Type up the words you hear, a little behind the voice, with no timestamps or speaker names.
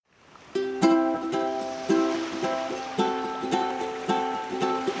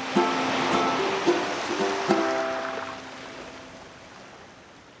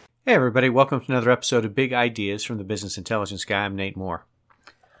Hey everybody, welcome to another episode of Big Ideas from the Business Intelligence Guy. I'm Nate Moore.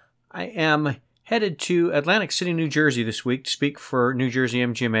 I am headed to Atlantic City, New Jersey this week to speak for New Jersey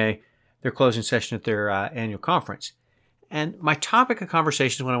MGMA, their closing session at their annual conference. And my topic of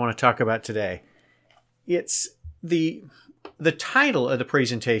conversation is what I want to talk about today. It's the title of the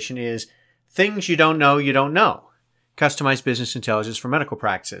presentation is Things You Don't Know You Don't Know, Customized Business Intelligence for Medical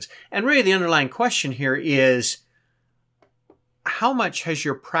Practices. And really the underlying question here is, how much has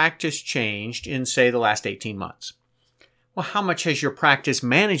your practice changed in, say, the last 18 months? Well, how much has your practice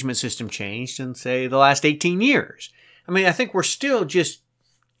management system changed in, say, the last 18 years? I mean, I think we're still just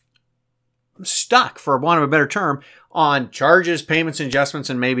stuck, for want of a better term, on charges, payments, adjustments,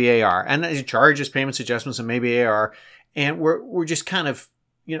 and maybe AR. And charges, payments, adjustments, and maybe AR. And we're just kind of,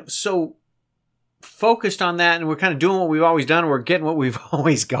 so focused on that, and we're kind of doing what we've always done. We're getting what we've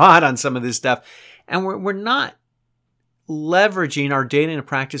always got on some of this stuff. And we're not leveraging our data in a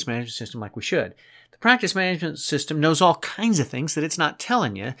practice management system like we should. The practice management system knows all kinds of things that it's not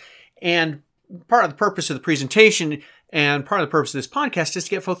telling you. And part of the purpose of the presentation and part of the purpose of this podcast is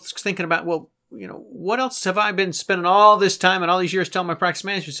to get folks thinking about, what else have I been spending all this time and all these years telling my practice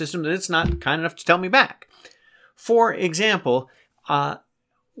management system that it's not kind enough to tell me back? For example,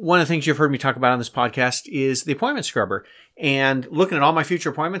 one of the things you've heard me talk about on this podcast is the appointment scrubber, and looking at all my future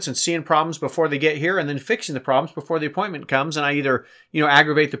appointments and seeing problems before they get here and then fixing the problems before the appointment comes. And I either,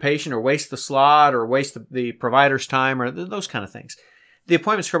 aggravate the patient or waste the slot or waste the provider's time or those kind of things. The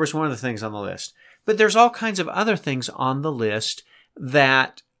appointment scrubber is one of the things on the list. But there's all kinds of other things on the list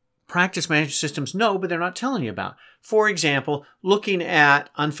that practice management systems know, but they're not telling you about. For example, looking at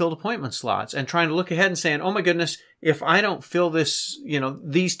unfilled appointment slots and trying to look ahead and saying, oh my goodness, if I don't fill this,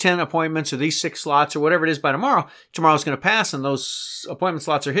 these 10 appointments or these 6 slots or whatever it is by tomorrow's going to pass and those appointment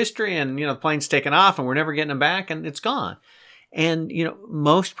slots are history and, the plane's taken off and we're never getting them back and it's gone. And,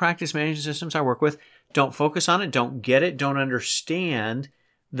 most practice management systems I work with don't focus on it, don't get it, don't understand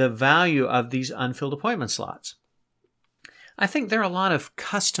the value of these unfilled appointment slots. I think there are a lot of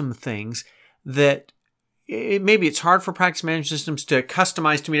custom things that maybe it's hard for practice management systems to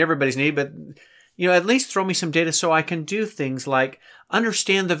customize to meet everybody's need, but at least throw me some data so I can do things like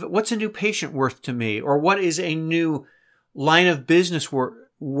understand what's a new patient worth to me, or what is a new line of business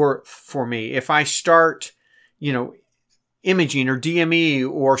worth for me. If I start, imaging or DME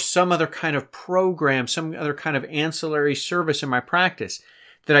or some other kind of program, some other kind of ancillary service in my practice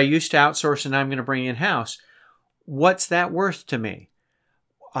that I used to outsource and now I'm going to bring in-house, what's that worth to me?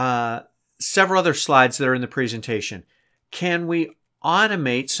 Several other slides that are in the presentation. Can we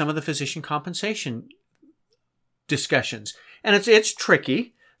automate some of the physician compensation discussions? And it's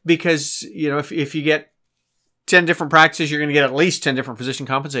tricky because, if you get 10 different practices, you're going to get at least 10 different physician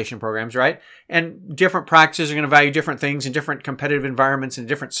compensation programs, right? And different practices are going to value different things in different competitive environments and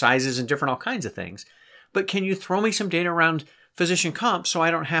different sizes and different all kinds of things. But can you throw me some data around physician comp so I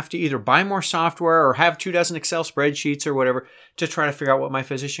don't have to either buy more software or have 24 Excel spreadsheets or whatever to try to figure out what my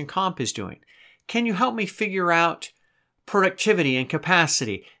physician comp is doing? Can you help me figure out productivity and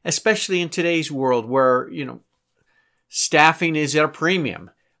capacity, especially in today's world where, staffing is at a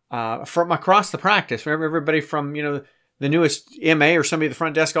premium from across the practice, from everybody from, the newest MA or somebody at the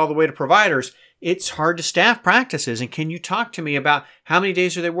front desk all the way to providers. It's hard to staff practices. And can you talk to me about how many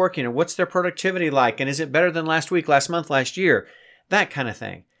days are they working and what's their productivity like? And is it better than last week, last month, last year? That kind of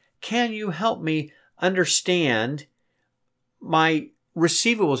thing. Can you help me understand my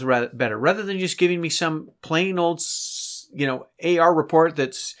receivables better rather than just giving me some plain old, AR report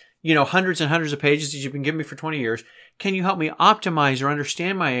that's, hundreds and hundreds of pages that you've been giving me for 20 years? Can you help me optimize or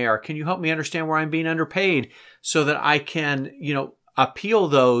understand my AR? Can you help me understand where I'm being underpaid so that I can, appeal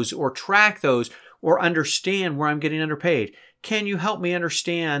those or track those or understand where I'm getting underpaid? Can you help me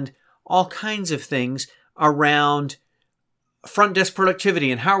understand all kinds of things around front desk productivity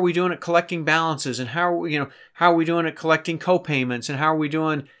and how are we doing at collecting balances and how are we doing at collecting co-payments and how are we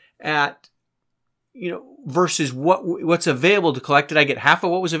doing at, versus what's available to collect? Did I get half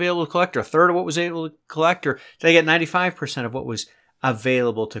of what was available to collect or a third of what was able to collect, or did I get 95% of what was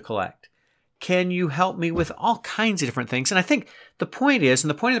available to collect? Can you help me with all kinds of different things? And I think the point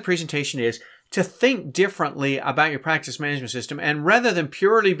of the presentation is to think differently about your practice management system. And rather than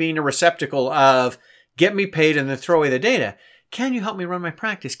purely being a receptacle of get me paid and then throw away the data, can you help me run my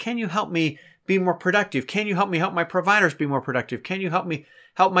practice? Can you help me be more productive? Can you help me help my providers be more productive? Can you help me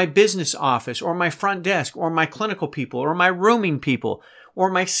help my business office or my front desk or my clinical people or my rooming people or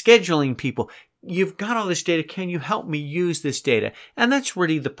my scheduling people? You've got all this data. Can you help me use this data? And that's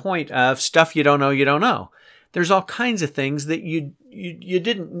really the point of stuff you don't know, you don't know. There's all kinds of things that you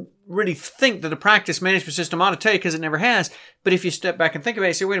didn't really think that the practice management system ought to tell you because it never has. But if you step back and think about it,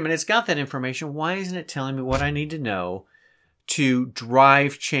 you say, wait a minute, it's got that information. Why isn't it telling me what I need to know to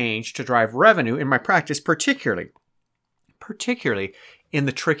drive change, to drive revenue in my practice, particularly in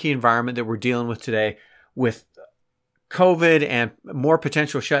the tricky environment that we're dealing with today with COVID and more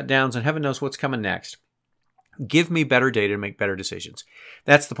potential shutdowns and heaven knows what's coming next. Give me better data to make better decisions.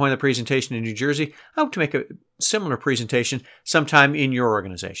 That's the point of the presentation in New Jersey. I hope to make a similar presentation sometime in your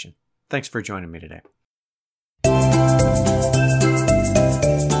organization. Thanks for joining me today.